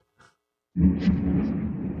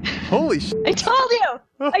Holy shit. I told you!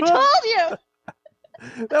 I told you!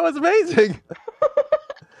 That was amazing.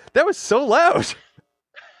 That was so loud. It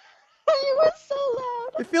was so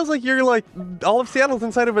loud. It feels like you're like all of Seattle's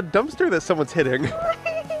inside of a dumpster that someone's hitting. She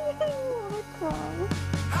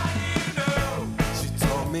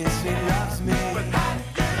told me she loves me,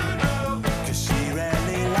 cause she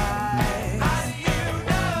rarely lies.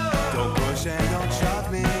 Don't push and don't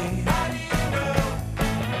shove me,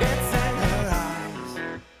 it's in her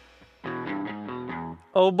eyes.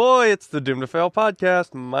 Oh boy, it's the Doom to Fail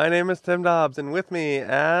podcast. My name is Tim Dobbs, and with me,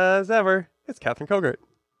 as ever, is Catherine Kogert.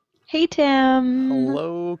 Hey, Tim.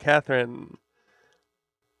 Hello, Catherine.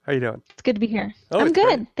 How are you doing? It's good to be here. Oh, I'm it's good.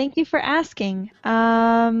 great. Thank you for asking.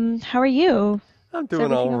 How are you? I'm Is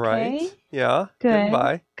doing all everything right. okay? Yeah, Good. getting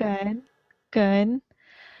by. Good.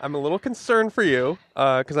 I'm a little concerned for you,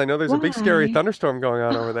 because I know there's a big scary Why? thunderstorm going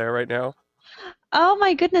on over there right now. Oh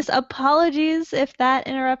my goodness. Apologies if that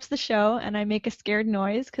interrupts the show and I make a scared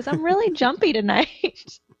noise because I'm really jumpy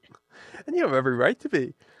tonight. And you have every right to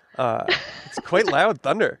be. It's quite loud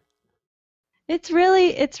thunder. It's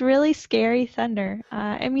really scary thunder.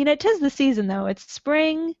 I mean, it is the season though. It's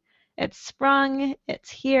spring, it's sprung, it's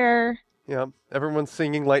here Yeah, everyone's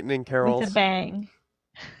singing lightning with a carols. bang.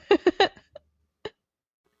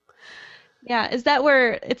 Yeah, is that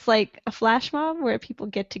where it's like a flash mob where people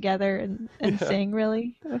get together and Yeah. sing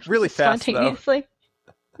really Really fast, though. spontaneously?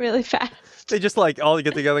 Really fast. They just like all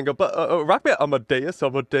get together and go, but rock me, Amadeus,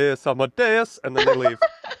 Amadeus, Amadeus, and then they leave.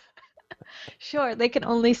 Sure, they can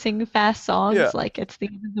only sing fast songs Yeah. like it's the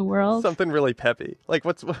end of the world. Something really peppy. Like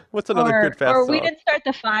what's another good fast Or song? we didn't start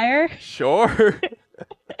the fire. Sure.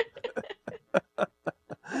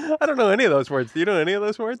 I don't know any of those words. Do you know any of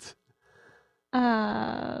those words?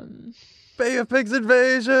 Um, Bay of Pigs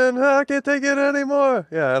invasion. I can't take it anymore.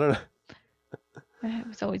 Yeah, I don't know. it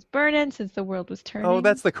was always burning since the world was turning. Oh,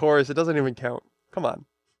 that's the chorus. It doesn't even count. Come on.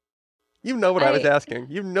 You know what I was I- asking.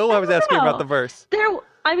 You know I was asking about the verse.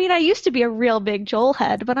 I mean, I used to be a real big Joel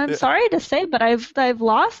head, but I'm Yeah. sorry to say, but I've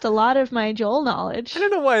lost a lot of my Joel knowledge. I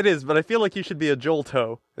don't know why it is, but I feel like you should be a Joel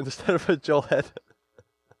toe instead of a Joel head.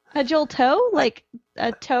 A Joel toe, like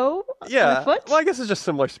a toe on Yeah. a foot. Well, I guess it's just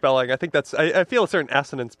similar spelling. I think I feel a certain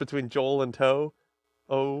assonance between Joel and toe.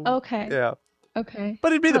 Oh. Okay. Yeah. Okay.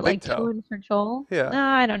 But it'd be the What, big like toe. towing for Joel? Yeah. No,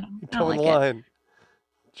 I don't know. I don't Toe in like the it. line.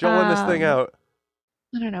 Joeling this thing Um, out.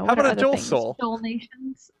 I don't know. How What about are a other Joel things? soul? Joel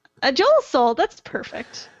Nations. A Joel soul. That's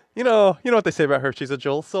perfect. You know what they say about her. She's a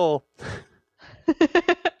Joel soul.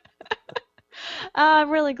 I'm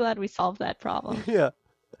really glad we solved that problem. Yeah.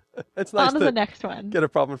 It's nice On to the to next one. get a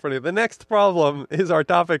problem in front of you. The next problem is our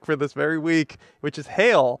topic for this very week, which is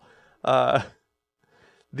hail. The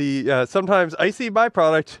sometimes icy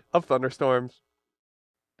byproduct of thunderstorms.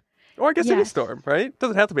 Or I guess any Yes. storm, right?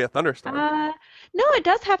 Doesn't have to be a thunderstorm. No, it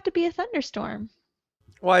does have to be a thunderstorm.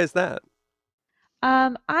 Why is that?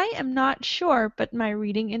 I am not sure, but my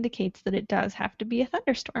reading indicates that it does have to be a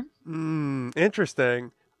thunderstorm.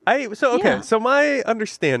 Interesting. Okay, Yeah. so my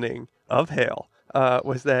understanding of hail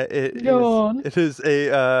was that Go on. it is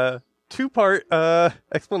a two-part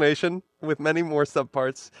explanation with many more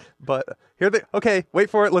subparts. But okay, wait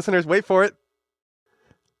for it, listeners, wait for it.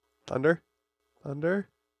 Thunder.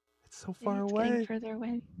 It's so far It's away. getting further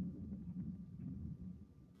away.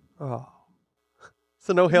 Oh.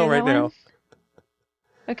 So no hail hear right that now. one?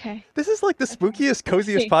 Okay. This is like the spookiest,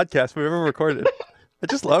 coziest see. podcast we've ever recorded. I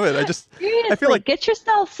just love it. Seriously, like- get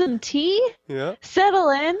yourself some tea, Yeah. settle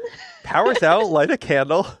in. Powers out, light a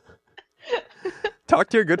candle. Talk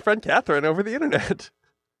to your good friend Catherine over the internet.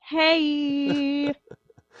 Hey.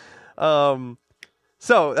 So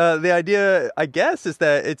the idea, I guess, is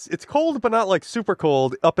that it's cold, but not like super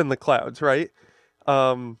cold up in the clouds, right?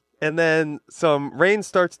 And then some rain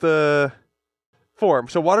starts to form.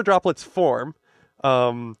 So water droplets form.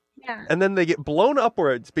 Yeah. And then they get blown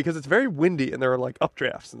upwards because it's very windy and there are like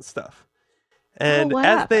updrafts and stuff. And wow,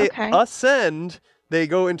 as they okay. ascend, they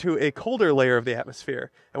go into a colder layer of the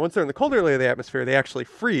atmosphere. And once they're in the colder layer of the atmosphere, they actually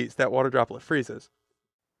freeze. That water droplet freezes.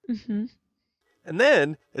 Mm-hmm. And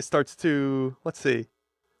then it starts to, let's see.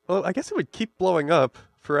 Well, I guess it would keep blowing up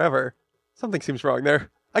forever. Something seems wrong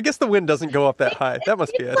there. I guess the wind doesn't go up that high. That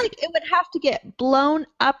must be Seems it. like it would have to get blown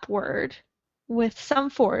upward with some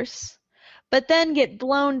force, but then get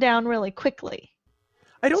blown down really quickly.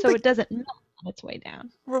 I don't So think. it doesn't melt on its way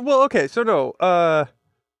down. Well, okay, so no. I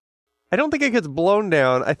don't think it gets blown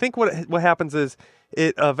down. I think what happens is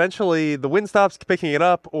it eventually the wind stops picking it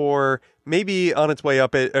up, or maybe on its way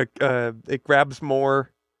up it grabs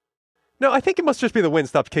more. No, I think it must just be the wind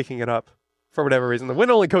stops kicking it up for whatever reason. The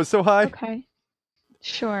wind only goes so high. Okay.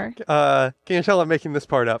 Sure. Can you tell I'm making this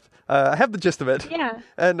part up? I have the gist of it. Yeah,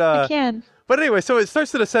 And I can. but anyway, so it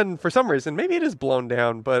starts to descend for some reason. Maybe it is blown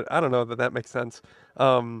down, but I don't know that that makes sense.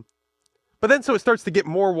 But then so it starts to get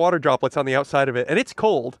more water droplets on the outside of it, and it's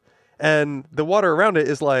cold. And the water around it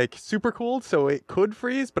is like super cooled, so it could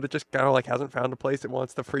freeze, but it just kind of like hasn't found a place it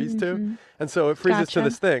wants to freeze to. And so it freezes to Gotcha.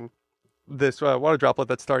 this thing, this water droplet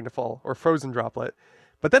that's starting to fall, or frozen droplet.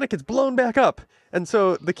 But then it gets blown back up. And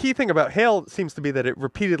so the key thing about hail seems to be that it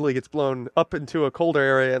repeatedly gets blown up into a colder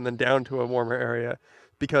area and then down to a warmer area.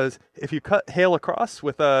 Because if you cut hail across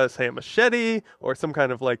with, say, a machete or some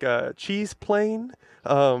kind of like a cheese plane,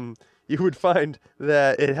 you would find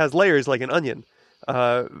that it has layers like an onion.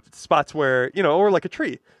 Spots where, or like a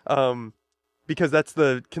tree, because that's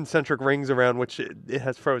the concentric rings around which it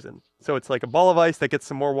has frozen. So it's like a ball of ice that gets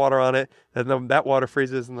some more water on it, and then that water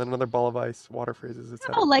freezes, and then another ball of ice, water freezes,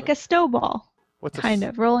 etc. Oh, like a snowball, What's kind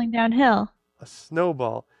of rolling downhill. a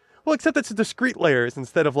snowball? Well, except it's discrete layers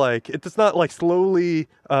instead of like, it's not like slowly,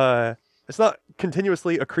 it's not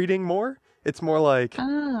continuously accreting more. It's more like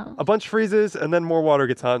Oh, a bunch freezes and then more water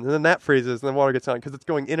gets on, and then that freezes and then water gets on because it's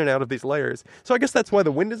going in and out of these layers. So I guess that's why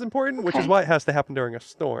the wind is important, which is Okay. why it has to happen during a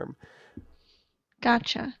storm.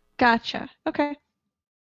 gotcha. Okay.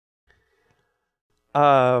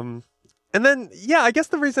 And then, yeah, I guess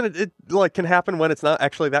the reason it like can happen when it's not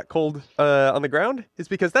actually that cold on the ground is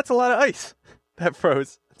because that's a lot of ice that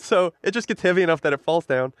froze. So it just gets heavy enough that it falls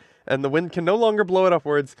down, and the wind can no longer blow it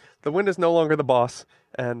upwards. The wind is no longer the boss,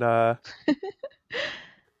 and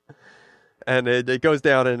and it goes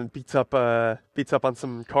down and it beats up on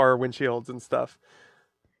some car windshields and stuff.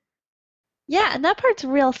 Yeah, and that part's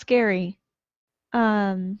real scary.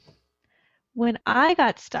 Um, when I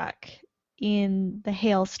got stuck in the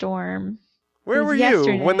hailstorm, Where was were you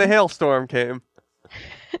when the yesterday. hailstorm came?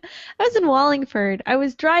 I was in Wallingford. I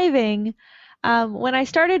was driving. When I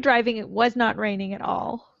started driving, it was not raining at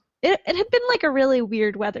all. It had been like a really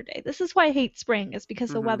weird weather day. This is why I hate spring, is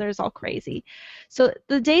because the Mhm. weather is all crazy. So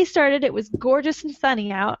the day started, it was gorgeous and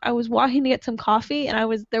sunny out. I was walking to get some coffee, and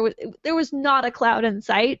there was not a cloud in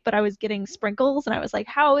sight, but I was getting sprinkles, and I was like,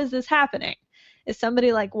 how is this happening? Is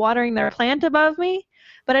somebody like watering their plant above me?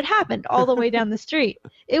 But it happened all the way down the street.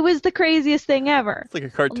 It was the craziest thing ever. It's like a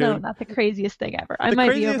Well, no, cartoon. not the craziest thing ever. I The might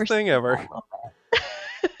be craziest thing overstating ever. that a little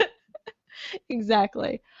bit.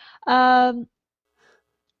 Exactly. Um,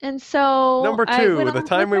 and so Number I 2, went the on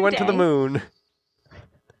time with we my went to the day. moon.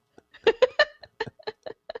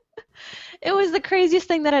 It was the craziest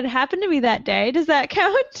thing that had happened to me that day. Does that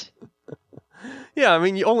count? Yeah, I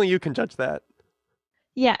mean, only you can judge that.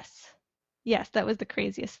 Yes. Yes, that was the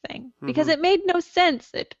craziest thing. Because Mhm. it made no sense.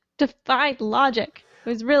 It defied logic. It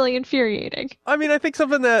was really infuriating. I mean, I think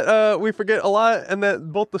something that we forget a lot, and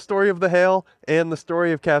that both the story of the hail and the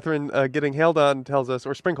story of Catherine getting hailed on tells us,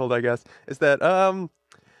 or sprinkled, I guess, is that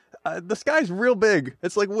the sky's real big.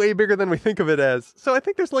 It's like way bigger than we think of it as. So I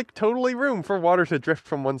think there's like totally room for water to drift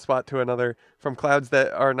from one spot to another from clouds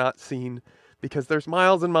that are not seen, because there's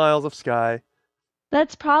miles and miles of sky.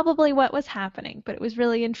 That's probably what was happening, but it was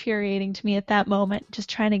really infuriating to me at that moment, just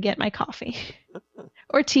trying to get my coffee.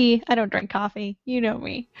 Or tea. I don't drink coffee. You know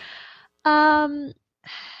me. Um,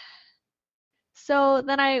 so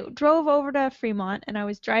then I drove over to Fremont, and I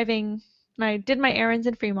was driving and I did my errands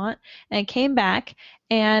in Fremont, and I came back,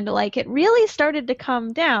 and like it really started to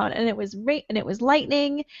come down, and it was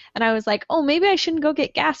lightning, and I was like, oh, maybe I shouldn't go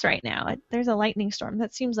get gas right now. There's a lightning storm.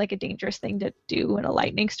 That seems like a dangerous thing to do in a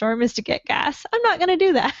lightning storm, is to get gas. I'm not gonna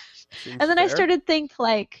do that. Seems And then I fair. started to think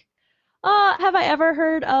like, have I ever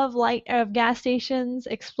heard of gas stations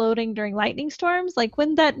exploding during lightning storms? Like,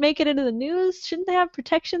 wouldn't that make it into the news? Shouldn't they have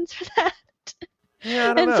protections for that?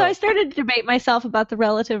 Yeah, I don't And so know. I started to debate myself about the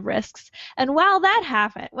relative risks. And while that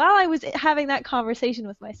happened, while I was having that conversation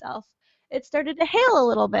with myself, it started to hail a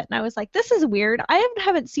little bit. And I was like, this is weird. I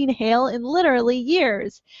haven't seen hail in literally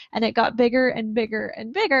years. And it got bigger and bigger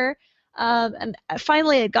and bigger. And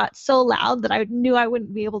finally, it got so loud that I knew I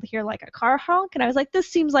wouldn't be able to hear like a car honk. And I was like, this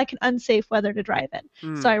seems like an unsafe weather to drive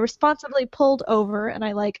in. So I responsibly pulled over, and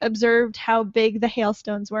I like observed how big the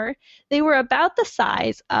hailstones were. They were about the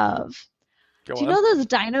size of, Go do you on. know those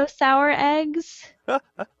dinosaur eggs?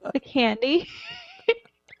 The candy?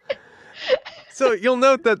 So you'll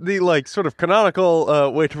note that the like sort of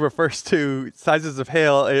canonical way to refer to sizes of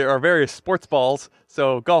hail are various sports balls.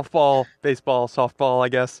 So golf ball, baseball, softball, I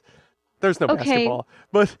guess. There's no Okay. basketball,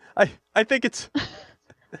 but I think it's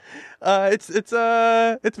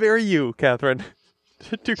it's very you, Catherine,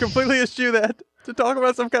 to completely eschew that, to talk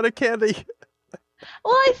about some kind of candy.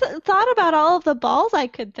 Well, I thought about all of the balls I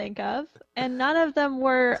could think of, and none of them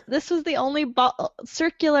were. This was the only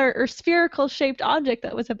circular or spherical shaped object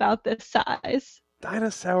that was about this size.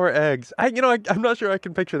 Dinosaur eggs. I'm not sure I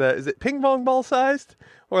can picture that. Is it ping pong ball sized,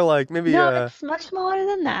 or like maybe No, it's much smaller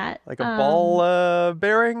than that. like a ball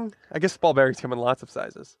bearing? I guess ball bearings come in lots of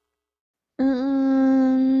sizes.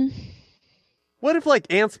 Um, What if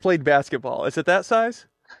like ants played basketball? Is it that size?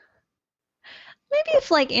 maybe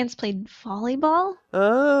if like ants played volleyball.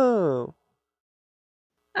 Oh,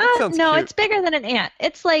 that sounds No, cute. it's bigger than an ant.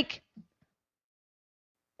 It's like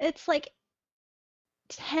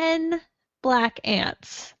 10 black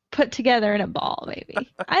ants put together in a ball, maybe.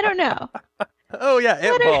 I don't know. Oh yeah,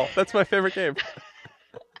 ant What are- ball. That's my favorite game.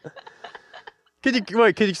 So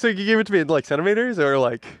you give it to me in like centimeters or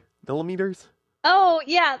like millimeters? Oh,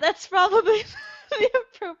 yeah, that's probably the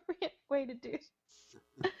appropriate way to do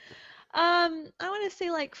this. I want to say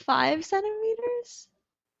like 5 centimeters.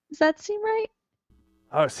 Does that seem right?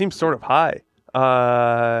 Oh, it seems sort of high.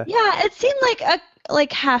 Yeah, it seemed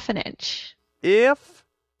like half an inch.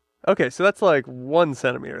 Okay, so that's like 1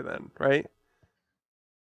 centimeter then, right?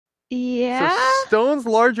 Yeah. So stones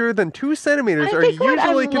larger than 2 centimeters I are think what I'm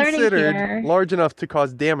usually learning considered here- large enough to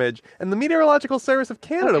cause damage, and the Meteorological Service of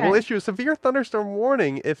Canada will Okay. issue a severe thunderstorm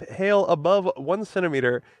warning if hail above 1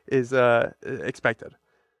 centimeter is expected.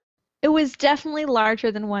 It was definitely larger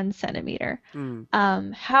than 1 centimeter. Hmm.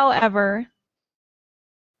 However,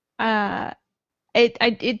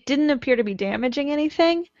 it didn't appear to be damaging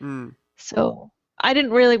anything, Hmm. so I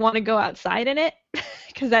didn't really want to go outside in it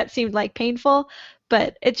because that seemed like painful,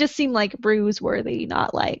 but it just seemed like bruise worthy,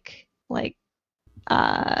 not like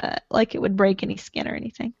it would break any skin or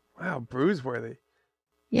anything. Wow, bruise-worthy.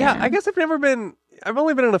 Yeah, I guess I've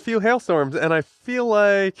only been in a few hailstorms, and I feel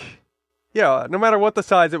like, yeah, no matter what the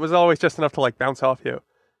size, it was always just enough to like bounce off you,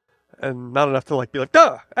 and not enough to like be like,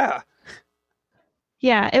 duh, ah.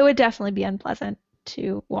 Yeah, it would definitely be unpleasant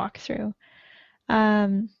to walk through.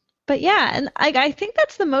 But yeah, and I think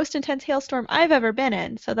that's the most intense hailstorm I've ever been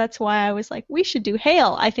in. So that's why I was like, we should do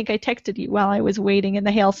hail. I think I texted you while I was waiting in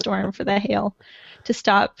the hailstorm for the hail to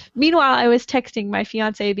stop. Meanwhile, I was texting my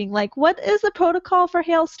fiance being like, what is the protocol for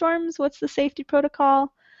hailstorms? What's the safety protocol? And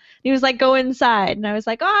he was like, go inside. And I was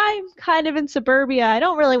like, I'm kind of in suburbia. I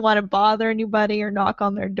don't really want to bother anybody or knock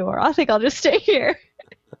on their door. I think I'll just stay here.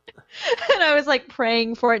 And I was like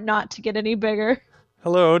praying for it not to get any bigger.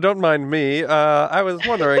 Hello, don't mind me. I was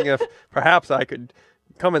wondering if perhaps I could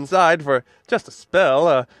come inside for just a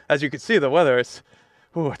spell. As you can see, the weather is,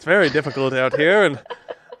 it's very difficult out here, and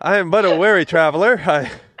I am but a weary traveler.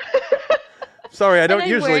 Sorry, I don't I'm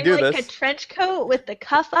usually wearing do like this. a trench coat with the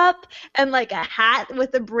cuff up and like a hat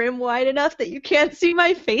with the brim wide enough that you can't see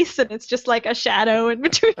my face and it's just like a shadow in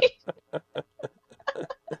between.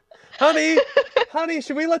 Honey,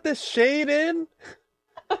 should we let this shade in?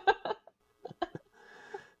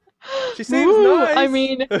 She seems Ooh, nice. I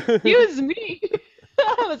mean, use me.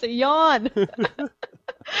 That was a yawn.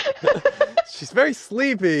 She's very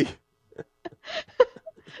sleepy.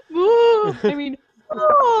 Ooh, I mean,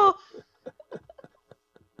 oh.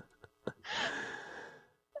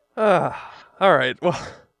 All right. Well,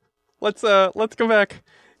 let's come back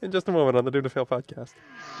in just a moment on the Do to Fail podcast.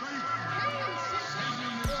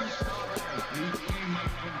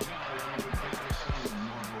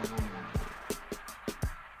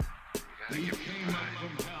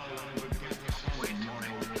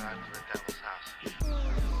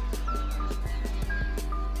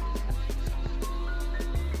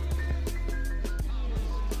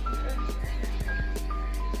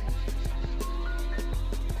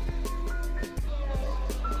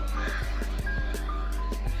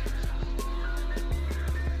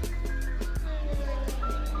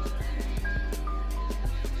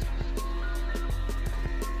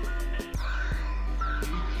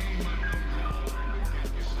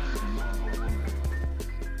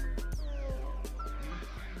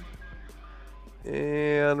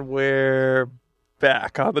 And we're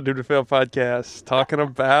back on the Do to Fail podcast talking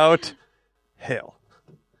about hail.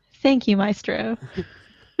 Thank you, Maestro.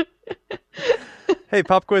 Hey,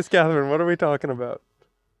 Pop Quiz Catherine, what are we talking about?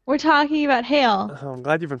 We're talking about hail. Oh, I'm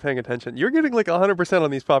glad you've been paying attention. You're getting like 100% on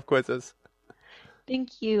these pop quizzes.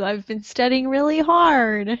 Thank you. I've been studying really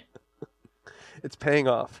hard. It's paying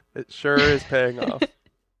off. It sure is paying off.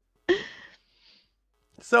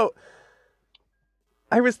 So,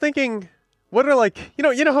 I was thinking, what are like, you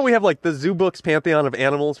know how we have like the Zoo Books pantheon of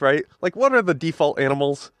animals, right? Like, what are the default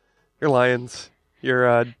animals? Your lions,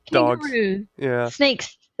 your dogs. Kangaroos. Yeah.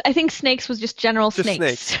 Snakes. I think snakes was just general Just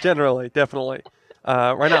snakes. snakes, generally, definitely.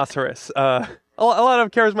 Rhinoceros. a lot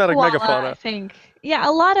of charismatic Koala, I megafauna. think. Yeah,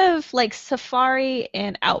 a lot of like safari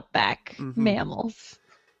and outback Mhm. mammals.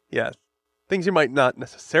 Yeah, things you might not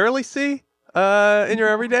necessarily see in your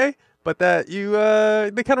everyday, but that you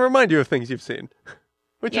they kind of remind you of things you've seen,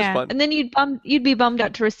 which is Yeah, fun. and then you'd be bummed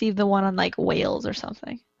out to receive the one on like whales or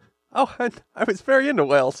something. Oh, I was very into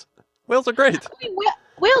whales. Whales are great. I mean,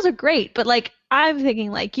 whales are great, but like I'm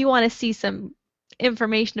thinking like you want to see some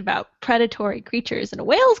information about predatory creatures, and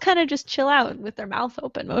whales kind of just chill out with their mouth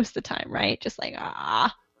open most of the time, right? Just like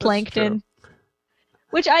plankton,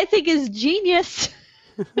 which I think is genius.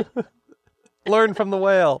 Learn from the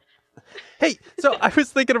whale. Hey, so I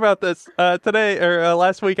was thinking about this today or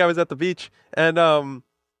last week. I was at the beach and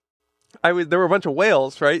there were a bunch of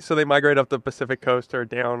whales, right? So they migrate up the Pacific coast or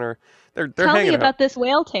down, or they're Tell hanging me out. about this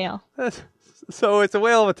whale tail. So it's a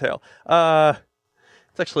whale of a tail.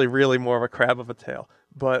 It's actually really more of a crab of a tail.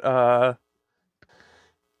 But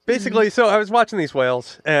basically, so I was watching these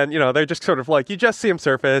whales, and they're just sort of like you just see them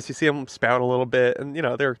surface, you see them spout a little bit, and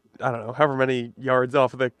they're I don't know however many yards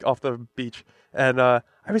off the beach, and I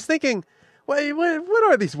was thinking. What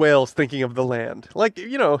are these whales thinking of the land? Like,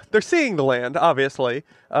 they're seeing the land, obviously.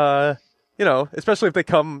 Especially if they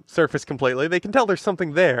come surface completely, they can tell there's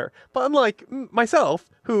something there. But unlike myself,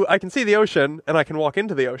 who I can see the ocean and I can walk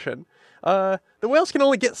into the ocean, the whales can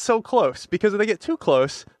only get so close because if they get too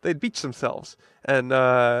close, they'd beach themselves. And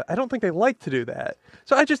I don't think they like to do that.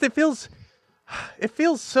 So it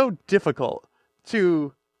feels so difficult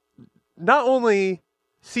to not only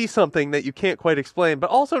see something that you can't quite explain, but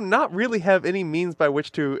also not really have any means by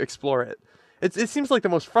which to explore it. It seems like the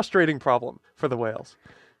most frustrating problem for the whales.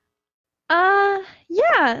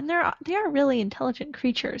 Yeah, and they are really intelligent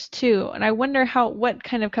creatures too, and I wonder what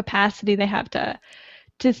kind of capacity they have to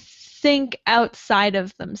think outside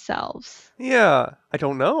of themselves. Yeah, I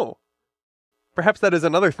don't know. Perhaps that is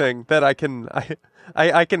another thing that I can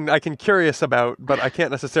curious about, but I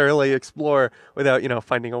can't necessarily explore without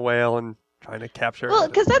finding a whale and trying to capture Well, it.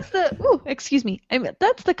 because that's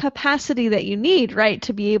that's the capacity that you need, right,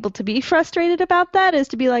 to be able to be frustrated about that is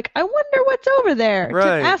to be like, I wonder what's over there.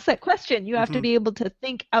 Right. To ask that question, you have to be able to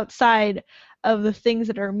think outside of the things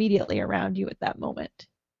that are immediately around you at that moment.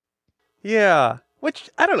 Yeah, which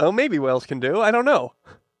I don't know. Maybe whales can do. I don't know.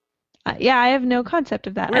 Yeah, I have no concept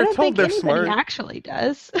of that. We're I don't told think they're anybody smart. actually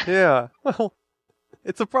does. Yeah, well,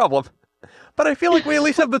 it's a problem. But I feel like we at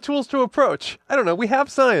least have the tools to approach. I don't know. We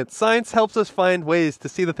have science. Science helps us find ways to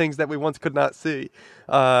see the things that we once could not see.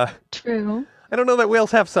 True. I don't know that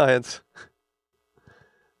whales have science.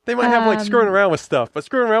 They might have like screwing around with stuff, but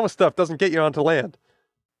screwing around with stuff doesn't get you onto land.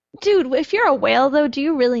 Dude, if you're a whale though, do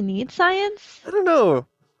you really need science? I don't know.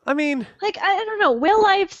 I mean, Like, I don't know. Whale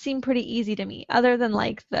lives seem pretty easy to me, other than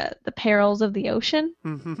like the perils of the ocean.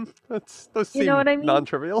 those seem You know what I mean?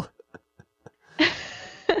 non-trivial.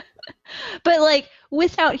 But like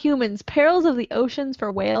without humans, perils of the oceans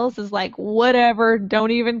for whales is like whatever,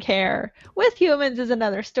 don't even care. With humans is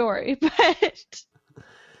another story, but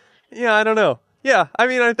Yeah, I don't know. Yeah, I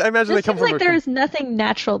mean, I imagine they it come seems from like there's nothing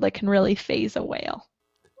natural that can really phase a whale.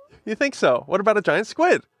 You think so? What about a giant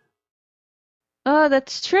squid? Oh,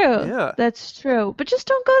 that's true. Yeah. That's true. But just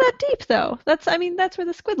don't go that deep though. That's where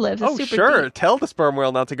the squid lives. It's Oh, super sure. deep. Tell the sperm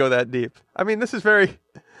whale not to go that deep. I mean, this is very...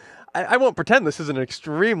 I won't pretend this is an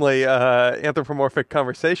extremely anthropomorphic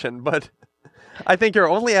conversation, but I think you're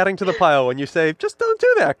only adding to the pile when you say, just don't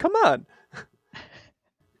do that. Come on.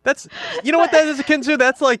 That's... You know what that is akin to?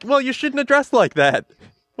 That's like, well, you shouldn't have dressed like that.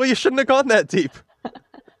 Well, you shouldn't have gone that deep.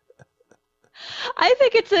 I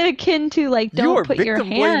think it's akin to like You are don't put your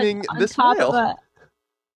victim hand blaming on this top whale. of a.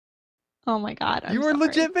 Oh my God! I'm You were sorry.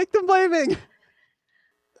 legit victim blaming.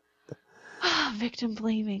 Victim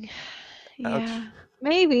blaming. Ouch. Yeah,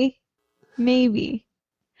 maybe.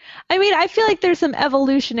 I mean, I feel like there's some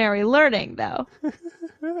evolutionary learning though,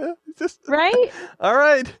 Just... right? All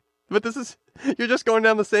right. But you're just going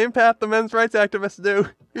down the same path the men's rights activists do.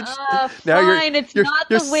 You're just, Fine, it's not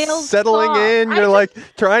you're the whale's settling fault. in. You're like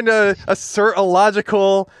trying to assert a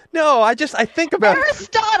logical. No, I think about it.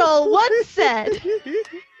 Aristotle once said,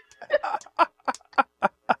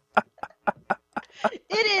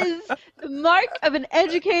 "It is the mark of an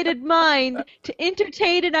educated mind to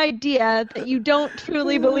entertain an idea that you don't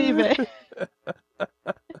truly believe in."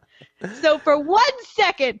 So for 1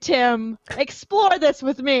 second, Tim, explore this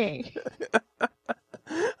with me.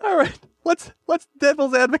 All right, let's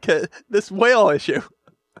devil's advocate this whale issue.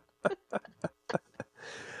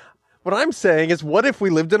 What I'm saying is, what if we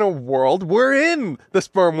lived in a world wherein the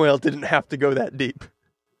sperm whale didn't have to go that deep?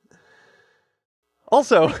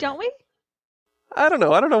 Also, Wait, don't we? I don't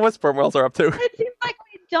know what sperm whales are up to. It seems like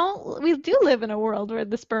we do live in a world where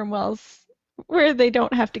the sperm whales where they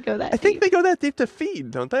don't have to go that I think deep. they go that deep to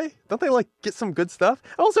feed, don't they? Don't they like get some good stuff?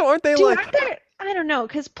 Also, aren't they Dude, like? aren't there, I don't know,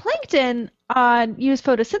 because plankton use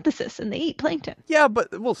photosynthesis and they eat plankton. Yeah,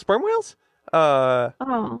 but well, sperm whales. Oh, I don't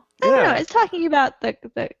know. Yeah. It's talking about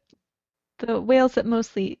the whales that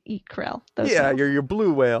mostly eat krill. Those Yeah, whales. your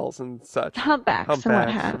blue whales and such. Humpbacks and what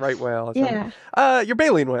Humpbacks, have. right whales. Yeah. Your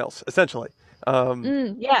baleen whales, essentially.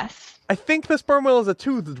 Yes. I think the sperm whale is a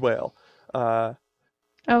toothed whale.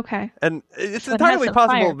 Okay. And it's So it has entirely some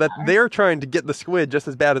possible that firepower. they're trying to get the squid just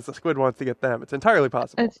as bad as the squid wants to get them. It's entirely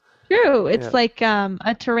possible. It's true. It's Yeah. like a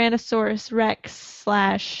Tyrannosaurus Rex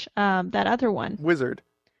slash that other one. Wizard.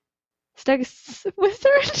 Stegosaurus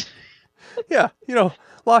Wizard? Yeah,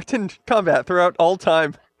 locked in combat throughout all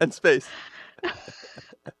time and space.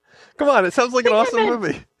 Come on, it sounds like an I awesome meant-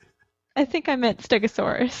 movie. I think I meant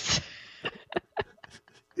Stegosaurus.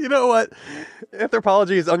 You know what?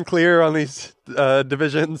 Anthropology is unclear on these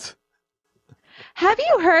divisions. Have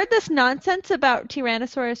you heard this nonsense about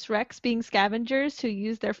Tyrannosaurus Rex being scavengers who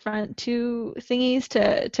use their front two thingies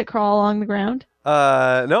to crawl along the ground?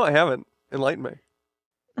 No, I haven't. Enlighten me.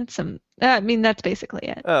 That's that's basically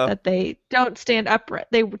it. Oh. That they don't stand upright.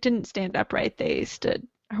 They didn't stand upright. They stood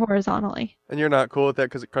horizontally. And you're not cool with that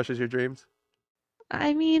because it crushes your dreams?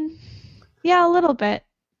 I mean, yeah, a little bit.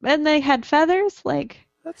 And they had feathers. Like,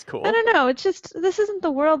 That's cool. I don't know. It's just this isn't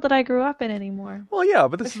the world that I grew up in anymore. Well, yeah,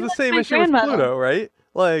 but this I is feel the like same my issue with grandmother. Pluto, right?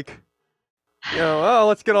 Like, oh,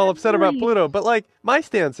 let's get all upset about Right. Pluto. But, like, my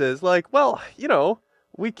stance is, like, well,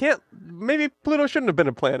 we can't, maybe Pluto shouldn't have been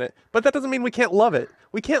a planet, but that doesn't mean we can't love it.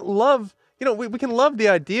 We can't love, we can love the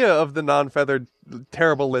idea of the non-feathered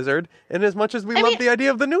terrible lizard in as much as we I love mean- the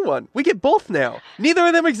idea of the new one. We get both now. Neither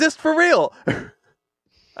of them exist for real.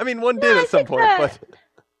 I mean, one did I at some think point, that- but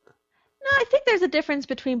No, I think there's a difference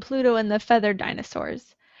between Pluto and the feathered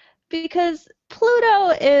dinosaurs. Because Pluto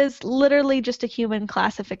is literally just a human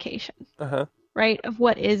classification, uh-huh. right, of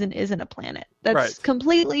what is and isn't a planet. That's Right.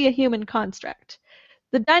 completely a human construct.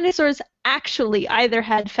 The dinosaurs actually either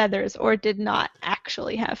had feathers or did not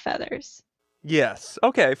actually have feathers. Yes.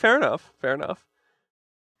 Okay, fair enough. Fair enough.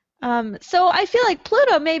 So I feel like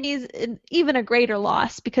Pluto maybe is even a greater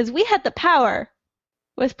loss because we had the power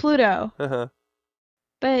with Pluto, Uh-huh.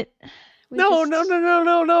 but we No, just...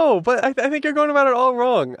 no. But I think you're going about it all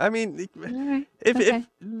wrong. I mean, All right. if Okay.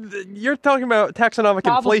 you're talking about taxonomic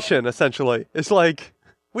Probably. inflation, essentially, it's like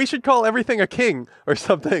we should call everything a king or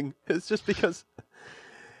something. It's just because,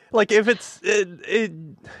 like, if it's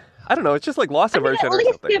I don't know. It's just like loss I mean, aversion at or least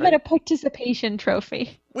something. give right? it a participation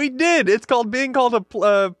trophy. We did. It's being called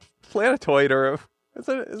a planetoid or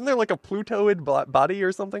isn't there like a Plutoid body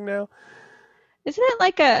or something now? Isn't it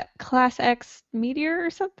like a Class X meteor or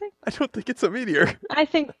something? I don't think it's a meteor. I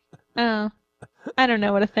think. Oh, I don't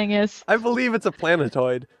know what a thing is. I believe it's a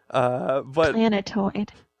planetoid. But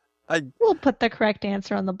Planetoid. I We'll put the correct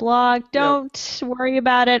answer on the blog. Don't worry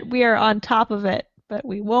about it. We are on top of it, but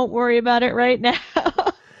we won't worry about it right now.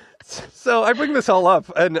 So I bring this all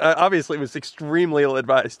up, and obviously it was extremely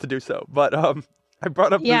ill-advised to do so. But I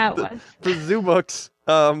brought up Yeah, it the, was. the Zoo Books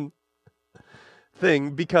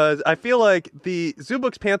thing because I feel like the Zoo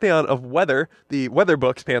Books pantheon of weather, the weather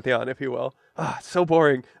books pantheon, if you will, so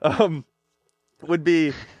boring. Would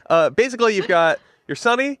be basically you've got your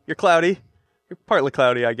sunny, your cloudy, you're partly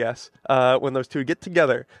cloudy, I guess, when those two get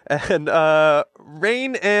together, and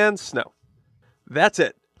rain and snow. That's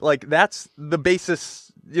it. Like that's the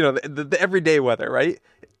basis, the everyday weather, right?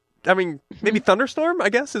 I mean, maybe thunderstorm, I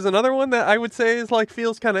guess, is another one that I would say is like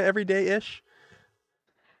feels kind of everyday-ish.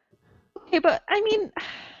 Okay, but I mean,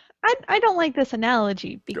 I don't like this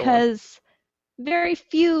analogy because very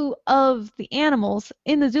few of the animals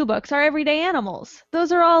in the zoo books are everyday animals.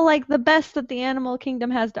 Those are all like the best that the animal kingdom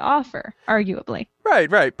has to offer, arguably. Right.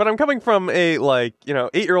 But I'm coming from a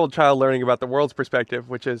 8-year-old child learning about the world's perspective,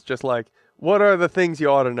 which is just like, what are the things you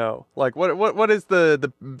ought to know? Like, what is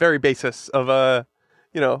the very basis of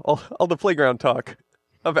all the playground talk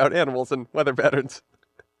about animals and weather patterns?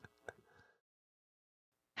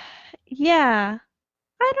 Yeah.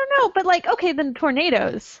 I don't know, but like, okay, then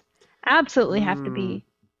tornadoes absolutely have to be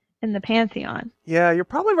in the pantheon. Yeah, you're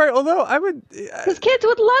probably right. Although I would, Because kids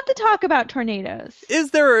would love to talk about tornadoes.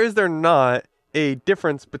 is there or is there not a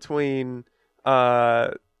difference between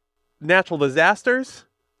natural disasters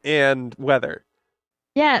and weather?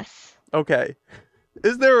 Yes. Okay.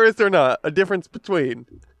 Is there or is there not a difference between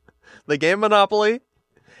the game Monopoly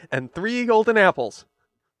and 3 golden apples?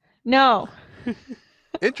 No.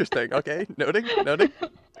 Interesting. Okay. Noting.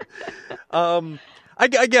 I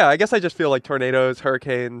guess I just feel like tornadoes,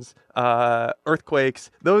 hurricanes, earthquakes,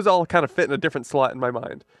 those all kind of fit in a different slot in my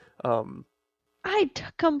mind.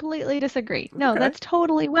 completely disagree. No, Okay. that's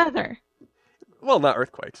totally weather. Well, not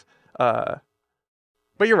earthquakes. But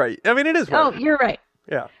you're right. I mean, it is Oh, weather. you're right.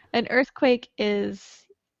 Yeah. An earthquake is,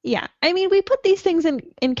 yeah. I mean, we put these things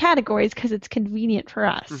in categories because it's convenient for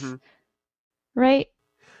us, Mhm. right?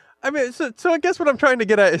 I mean, so I guess what I'm trying to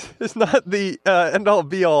get at is not the end all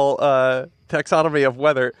be all taxonomy of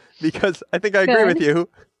weather, because I think I agree with you.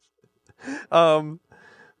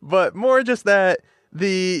 But more just that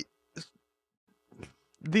the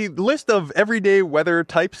list of everyday weather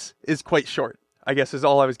types is quite short, I guess is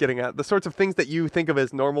all I was getting at. The sorts of things that you think of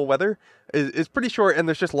as normal weather is pretty short, and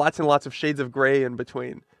there's just lots and lots of shades of gray in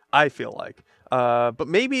between, I feel like. But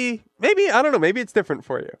maybe, I don't know, maybe it's different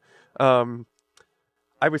for you.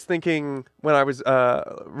 I was thinking when I was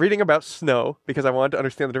reading about snow, because I wanted to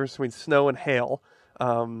understand the difference between snow and hail.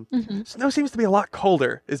 Snow seems to be a lot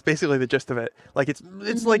colder, is basically the gist of it. Like it's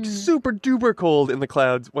like super duper cold in the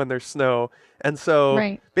clouds when there's snow. And so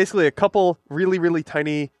Right. basically a couple really, really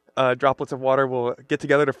tiny droplets of water will get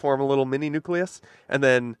together to form a little mini nucleus, and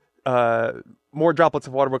then more droplets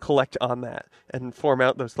of water will collect on that and form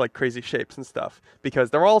out those like crazy shapes and stuff,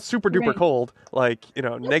 because they're all super duper Right. cold, like,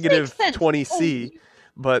 makes negative sense. 20 C.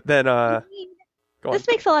 But then, go on. This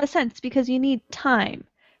makes a lot of sense because you need time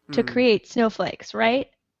to Mm. create snowflakes,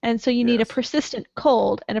 right? And so you need a Yes. persistent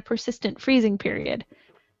cold and a persistent freezing period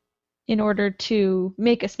in order to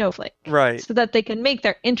make a snowflake, Right. so that they can make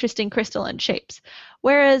their interesting crystalline shapes.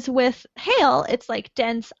 Whereas with hail, it's like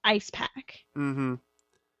dense ice pack, Mm-hmm.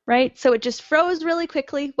 right? So it just froze really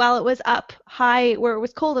quickly while it was up high where it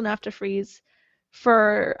was cold enough to freeze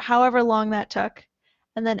for however long that took.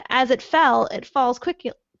 And then as it fell, it falls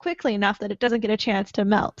quickly enough that it doesn't get a chance to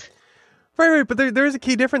melt. Right. But there is a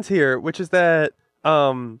key difference here, which is that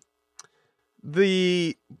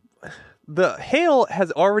the hail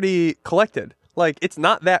has already collected. Like, it's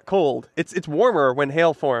not that cold. It's warmer when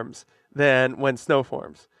hail forms than when snow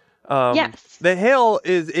forms. Yes. The hail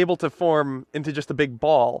is able to form into just a big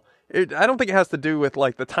ball. I don't think it has to do with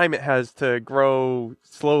like the time it has to grow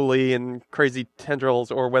slowly in crazy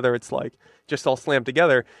tendrils, or whether it's like just all slammed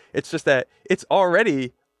together. It's just that it's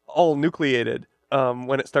already all nucleated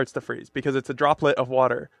when it starts to freeze, because it's a droplet of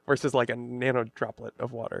water versus like a nano droplet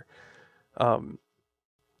of water.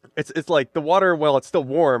 It's like the water, while it's still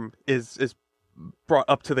warm, is brought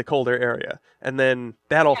up to the colder area, and then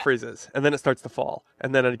that all freezes, and then it starts to fall,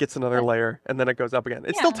 and then it gets another layer, and then it goes up again.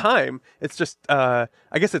 It's still time. It's just I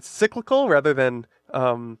guess it's cyclical rather than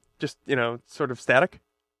just sort of static.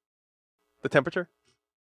 The temperature.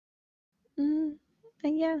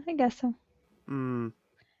 Yeah, I guess so. Mm.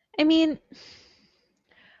 I mean,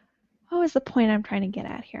 what was the point I'm trying to get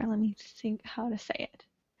at here? Let me think how to say it.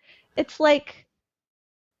 It's like,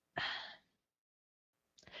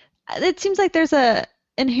 it seems like there's a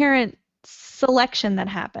inherent selection that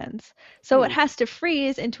happens. So it has to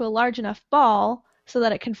freeze into a large enough ball so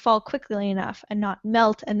that it can fall quickly enough and not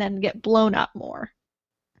melt and then get blown up more.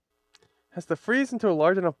 Has to freeze into a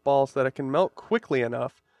large enough ball so that it can melt quickly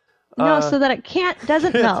enough. No, so that it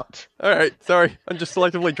doesn't melt. All right, sorry. I'm just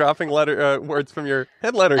selectively dropping words from your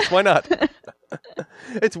head letters. Why not?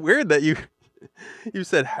 It's weird that you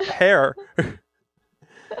said hair.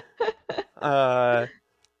 Well,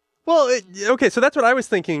 okay, so that's what I was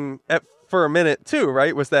thinking for a minute too,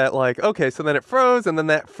 right? Was that like, okay, so then it froze, and then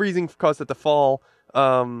that freezing caused it to fall.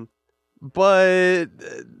 But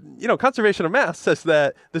conservation of mass says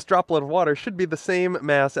that this droplet of water should be the same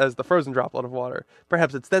mass as the frozen droplet of water.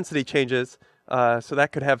 Perhaps its density changes, so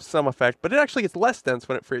that could have some effect, but it actually gets less dense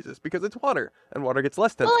when it freezes because it's water, and water gets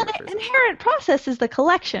less dense Well, when it an freezes. inherent process is the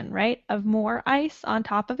collection, right, of more ice on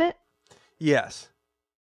top of it. Yes.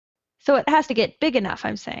 So it has to get big enough,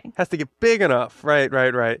 I'm saying, Has to get big enough. Right.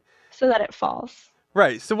 so that it falls.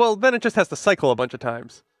 Right. So, well, then it just has to cycle a bunch of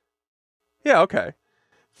times. Yeah, okay.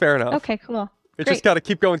 Fair enough. Okay, cool. It's Great. just got to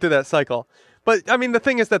keep going through that cycle. But, I mean, the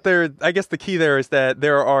thing is that I guess the key there is that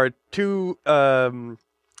there are two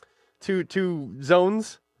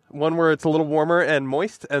zones. One where it's a little warmer and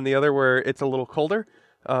moist, and the other where it's a little colder.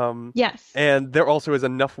 Yes. And there also is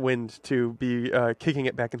enough wind to be kicking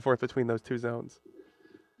it back and forth between those two zones.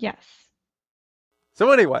 Yes. So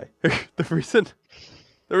anyway, the reason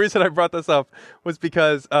I brought this up was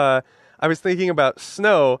because I was thinking about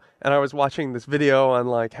snow, and I was watching this video on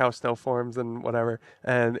like how snow forms and whatever,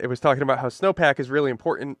 and it was talking about how snowpack is really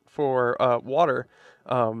important for water,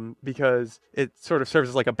 because it sort of serves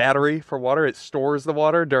as like a battery for water. It stores the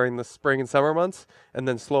water during the spring and summer months, and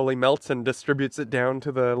then slowly melts and distributes it down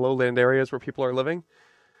to the lowland areas where people are living.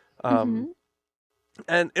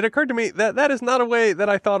 And it occurred to me that that is not a way that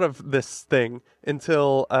I thought of this thing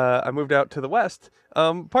until I moved out to the West.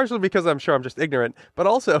 Partially because I'm sure I'm just ignorant, but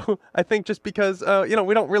also I think just because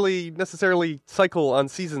we don't really necessarily cycle on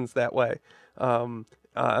seasons that way on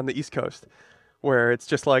the East Coast, where it's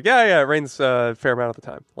just like it rains a fair amount of the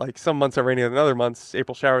time. Like some months are rainier than other months,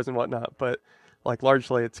 April showers and whatnot, but like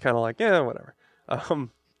largely it's kind of like whatever.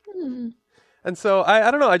 And so I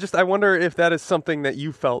don't know. I wonder if that is something that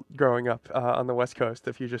you felt growing up on the West Coast.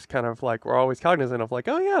 If you just kind of like were always cognizant of like,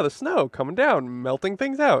 oh yeah, the snow coming down, melting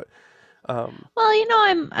things out. Well,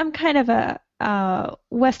 I'm kind of a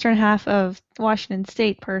western half of Washington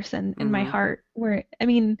State person in my heart. We're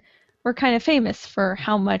kind of famous for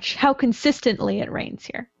how consistently it rains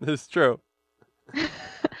here. It's true.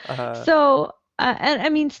 So,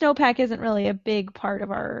 snowpack isn't really a big part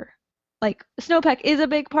of our. Like, snowpack is a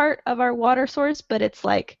big part of our water source, but it's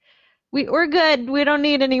like, we're good. We don't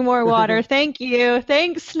need any more water. Thank you.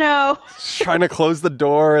 Thanks, snow. Trying to close the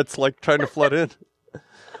door. It's like trying to flood in.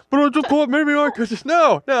 But I just thought maybe I could just...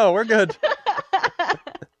 No, we're good.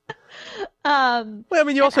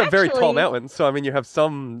 Well, you also have very tall mountains, so you have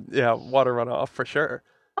some water runoff for sure.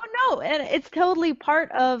 Oh no, and it's totally part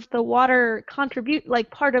of the water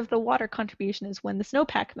part of the water contribution is when the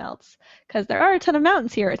snowpack melts, because there are a ton of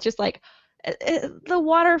mountains here. It's just like the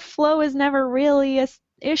water flow is never really a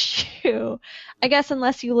issue, I guess,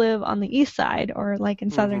 unless you live on the east side or like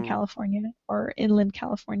in Southern California or inland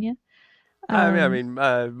California.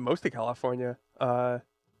 Most of California.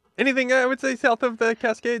 Anything I would say south of the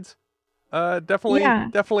Cascades,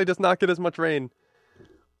 definitely does not get as much rain.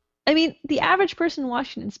 The average person in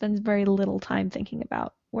Washington spends very little time thinking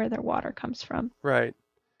about where their water comes from. Right.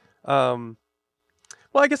 Well,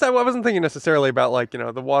 I guess I wasn't thinking necessarily about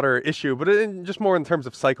the water issue, but just more in terms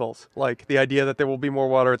of cycles, like the idea that there will be more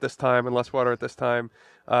water at this time and less water at this time,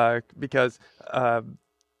 because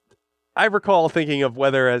I recall thinking of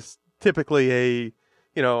weather as typically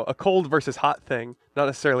a cold versus hot thing, not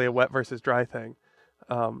necessarily a wet versus dry thing,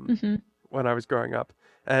 when I was growing up.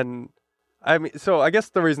 And so I guess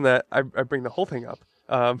the reason that I bring the whole thing up,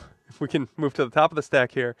 if we can move to the top of the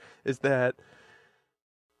stack here, is that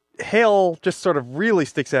hail just sort of really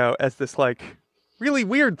sticks out as this really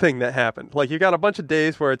weird thing that happened. Like you got a bunch of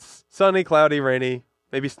days where it's sunny, cloudy, rainy,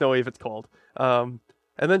 maybe snowy if it's cold. And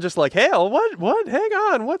then just like hail, what? Hang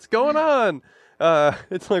on, what's going on?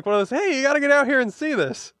 It's like one of those, hey, you got to get out here and see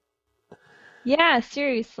this. Yeah,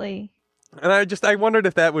 seriously. And I wondered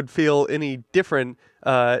if that would feel any different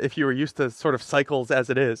if you were used to sort of cycles as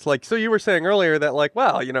it is. Like, so you were saying earlier that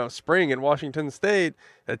wow, spring in Washington State,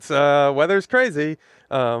 it's weather's crazy.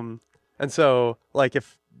 And so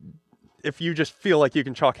if you just feel like you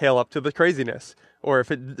can chalk hail up to the craziness, or if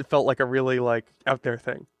it felt like a really out there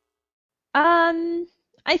thing.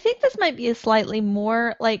 I think this might be a slightly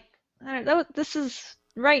more I don't know, this is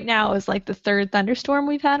right now is the third thunderstorm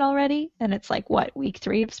we've had already, and it's week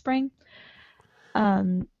 3 of spring.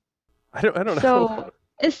 I don't know. So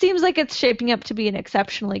it seems like it's shaping up to be an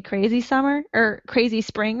exceptionally crazy summer, or crazy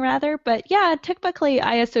spring rather. But yeah, typically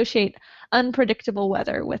I associate unpredictable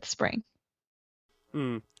weather with spring.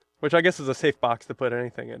 Which I guess is a safe box to put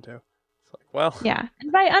anything into. It's well. Yeah,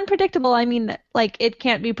 and by unpredictable I mean it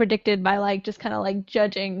can't be predicted by just kind of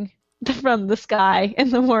judging from the sky in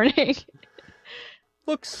the morning.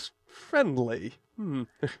 Looks friendly.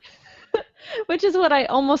 Which is what I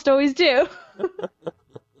almost always do.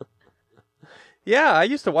 Yeah, I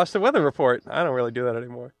used to watch the weather report. I don't really do that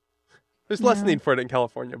anymore. There's less need for it in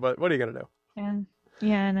California, but what are you going to do?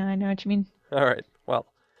 Yeah, no, I know what you mean. All right, well,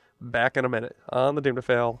 back in a minute on the Doomed to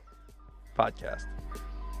Fail podcast.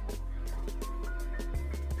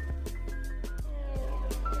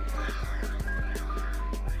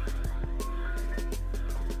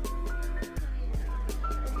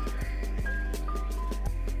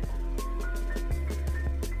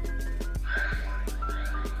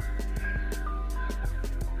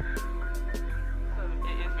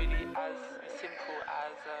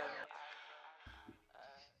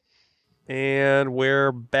 And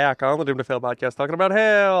we're back on the Doomed to Fail podcast talking about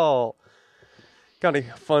hail. Got any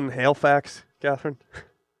fun hail facts, Catherine?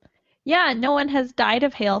 Yeah, no one has died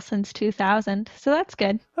of hail since 2000, so that's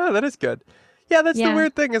good. Oh, that is good. Yeah, that's the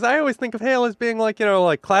weird thing, is I always think of hail as being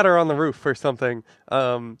clatter on the roof or something.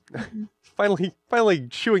 Finally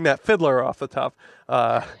shooing that fiddler off the top.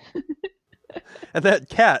 And that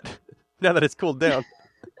cat, now that it's cooled down.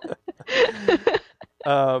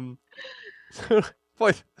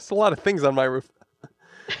 Boy, there's a lot of things on my roof.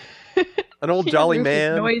 An old jolly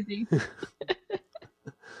man. Noisy.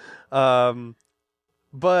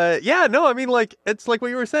 But yeah, no, I mean, like, it's like what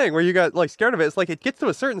you were saying, where you got like scared of it. It's like it gets to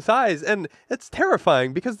a certain size, and it's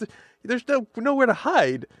terrifying because there's nowhere to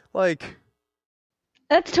hide. Like,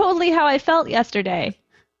 That's totally how I felt yesterday.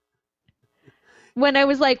 When I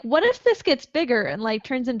was like, what if this gets bigger and like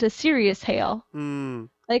turns into serious hail? hmm,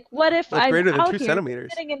 Like, what if that's I'm greater than out 2 here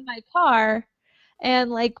centimeters. sitting in my car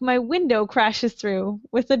and like my window crashes through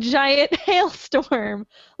with a giant hailstorm?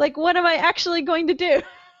 Like, what am I actually going to do?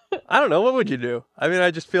 I don't know. What would you do? I mean,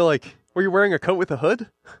 I just feel like, were you wearing a coat with a hood?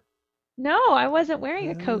 No, I wasn't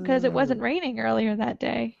wearing a coat because it wasn't raining earlier that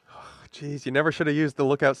day. Jeez, you never should have used the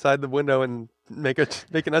look outside the window and make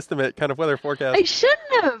an estimate kind of weather forecast. I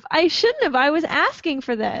shouldn't have. I shouldn't have. I was asking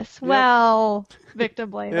for this. Yep. Well, victim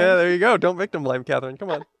blaming. Yeah, there you go. Don't victim blame, Catherine. Come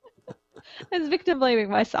on. I was victim blaming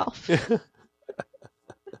myself. Yeah,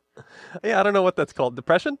 I don't know what that's called.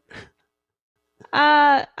 Depression?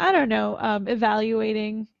 I don't know.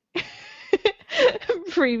 Evaluating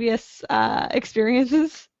previous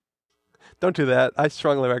experiences. Don't do that. I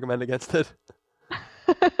strongly recommend against it.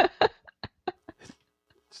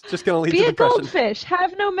 It's just going to lead Be to a depression. goldfish.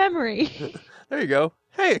 Have no memory. There you go.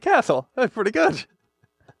 Hey, a castle. That's pretty good.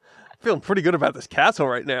 Feeling pretty good about this castle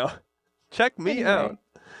right now. Check me Anyway. out.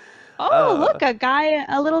 Oh, look,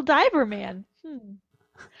 a little diver man.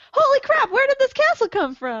 Holy crap, where did this castle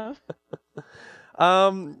come from?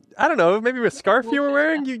 I don't know. Maybe a scarf you were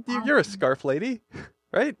wearing? You're a scarf lady,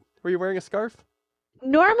 right? Were you wearing a scarf?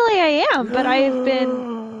 Normally I am, but I've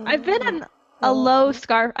been in a low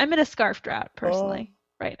scarf. I'm in a scarf drought personally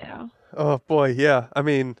right now. Oh boy, yeah. I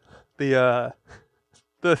mean, the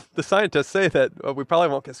scientists say that we probably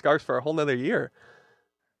won't get scarves for a whole nother year.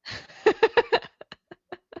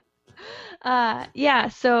 Yeah,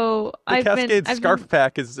 so The Cascade scarf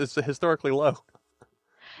pack is historically low.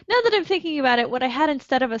 Now that I'm thinking about it, what I had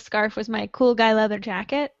instead of a scarf was my cool guy leather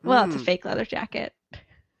jacket. Well, it's a fake leather jacket.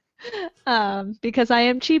 Because I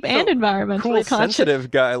am cheap and environmentally Cool, conscious. sensitive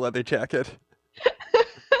guy leather jacket.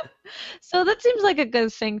 So that seems like a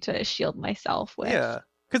good thing to shield myself with. Yeah,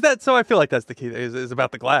 because so I feel like that's the key is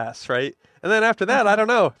about the glass, right? And then after that, I don't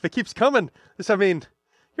know if it keeps coming. I mean,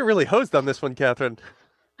 you're really hosed on this one, Catherine.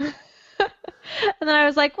 And then I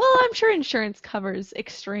was like, well, I'm sure insurance covers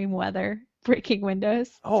extreme weather, breaking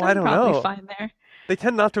windows. Oh, so I I'm don't probably know. fine there. They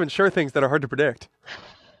tend not to insure things that are hard to predict.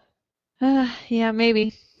 Yeah,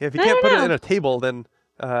 maybe. Yeah, if you I can't don't put it know. in a table, then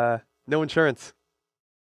no insurance.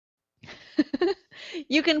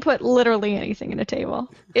 You can put literally anything in a table.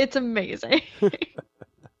 It's amazing.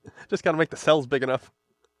 Just got to make the cells big enough.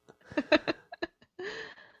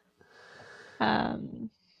 Yeah.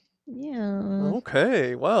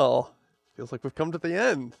 Okay, well, feels like we've come to the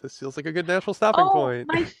end. This feels like a good natural stopping Oh, point.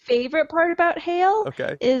 my favorite part about hail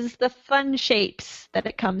Okay. is the fun shapes that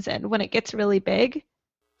it comes in when it gets really big.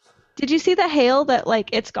 Did you see the hail that like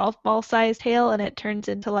it's golf ball sized hail and it turns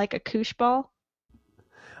into like a koosh ball?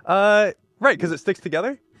 Right, because it sticks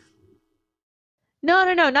together?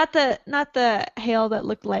 No, not the hail that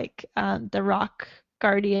looked like the rock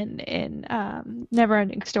guardian in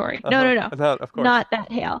Neverending Story. No, Not, of course. not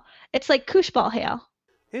that hail. It's like koosh ball hail.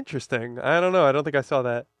 Interesting. I don't know. I don't think I saw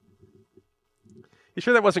that. You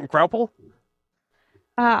sure that wasn't Grauple?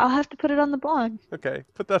 I'll have to put it on the blog. Okay,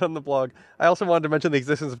 put that on the blog. I also wanted to mention the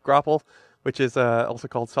existence of Grapple, which is also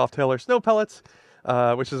called soft hail or snow pellets,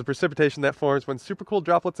 which is a precipitation that forms when supercooled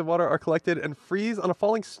droplets of water are collected and freeze on a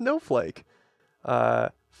falling snowflake,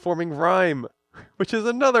 forming rime, which is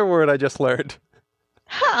another word I just learned.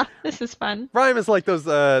 Ha! This is fun. Rime is like those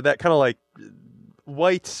that kind of like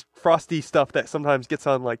white frosty stuff that sometimes gets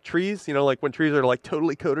on like trees, you know, like when trees are like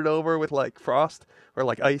totally coated over with like frost or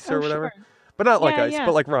like ice or Oh, whatever. sure. But not like Yeah, ice, yeah.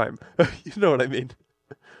 but like rime. You know what I mean?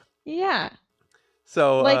 Yeah.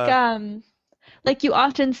 So Like you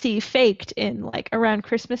often see faked in like around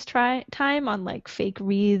Christmas time on like fake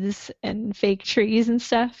wreaths and fake trees and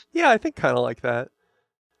stuff. yeah, I think kind of like that.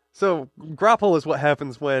 So grapple is what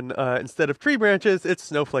happens when instead of tree branches, it's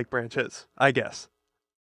snowflake branches, I guess.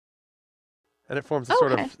 And it forms a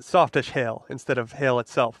sort Okay. of softish hail instead of hail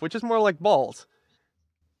itself, which is more like balls.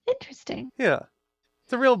 Interesting. Yeah.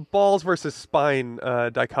 It's a real balls versus spine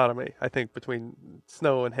dichotomy, I think, between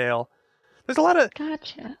snow and hail. There's a lot of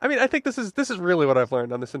Gotcha. I mean, I think this is really what I've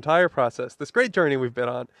learned on this entire process. This great journey we've been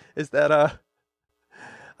on is that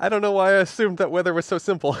I don't know why I assumed that weather was so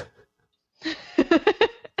simple.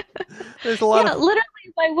 There's a lot Yeah, of literally,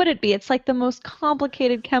 why would it be? It's like the most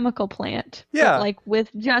complicated chemical plant. but, Yeah. like with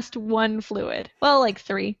just one fluid. Well, like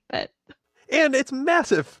three, but and it's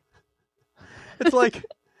massive. It's like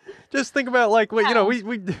just think about like what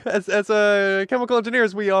we as chemical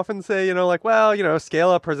engineers we often say like well scale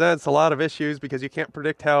up presents a lot of issues because you can't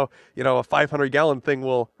predict how a 500 gallon thing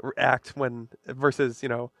will act when versus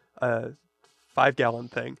a 5 gallon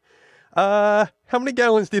thing. How many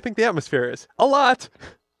gallons do you think the atmosphere is? A lot.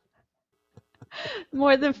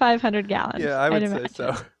 More than 500 gallons. Yeah, I would I'd say imagine.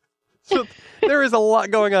 so. So there is a lot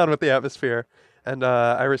going on with the atmosphere, and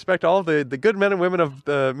I respect all the good men and women of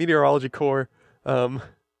the Meteorology Corps,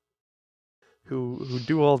 who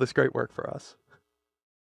do all this great work for us.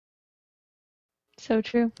 So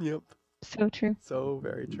true. Yep, So true. so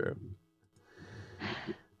very true.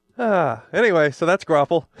 Anyway, so that's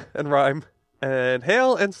Grapple and Rime and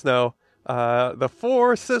Hail and Snow, the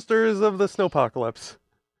four sisters of the Snowpocalypse.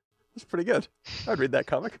 It's pretty good. I'd read that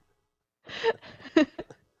comic.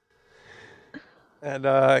 And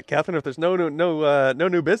Catherine, if there's no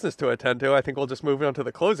new business to attend to, I think we'll just move on to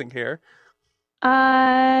the closing here.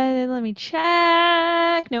 Let me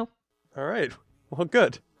check. No. All right. Well,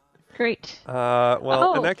 good. Great.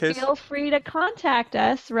 Well, in that case, feel free to contact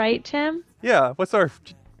us, right, Tim? yeah. What's our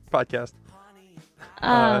podcast?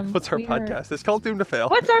 What's our we are- podcast? It's called Doom to Fail.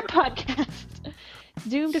 What's our podcast?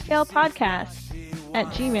 Doom to Fail Podcast at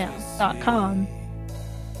gmail.com.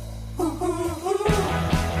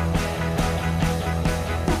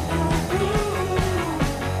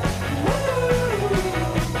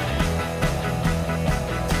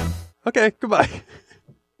 Okay. Goodbye.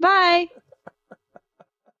 Bye.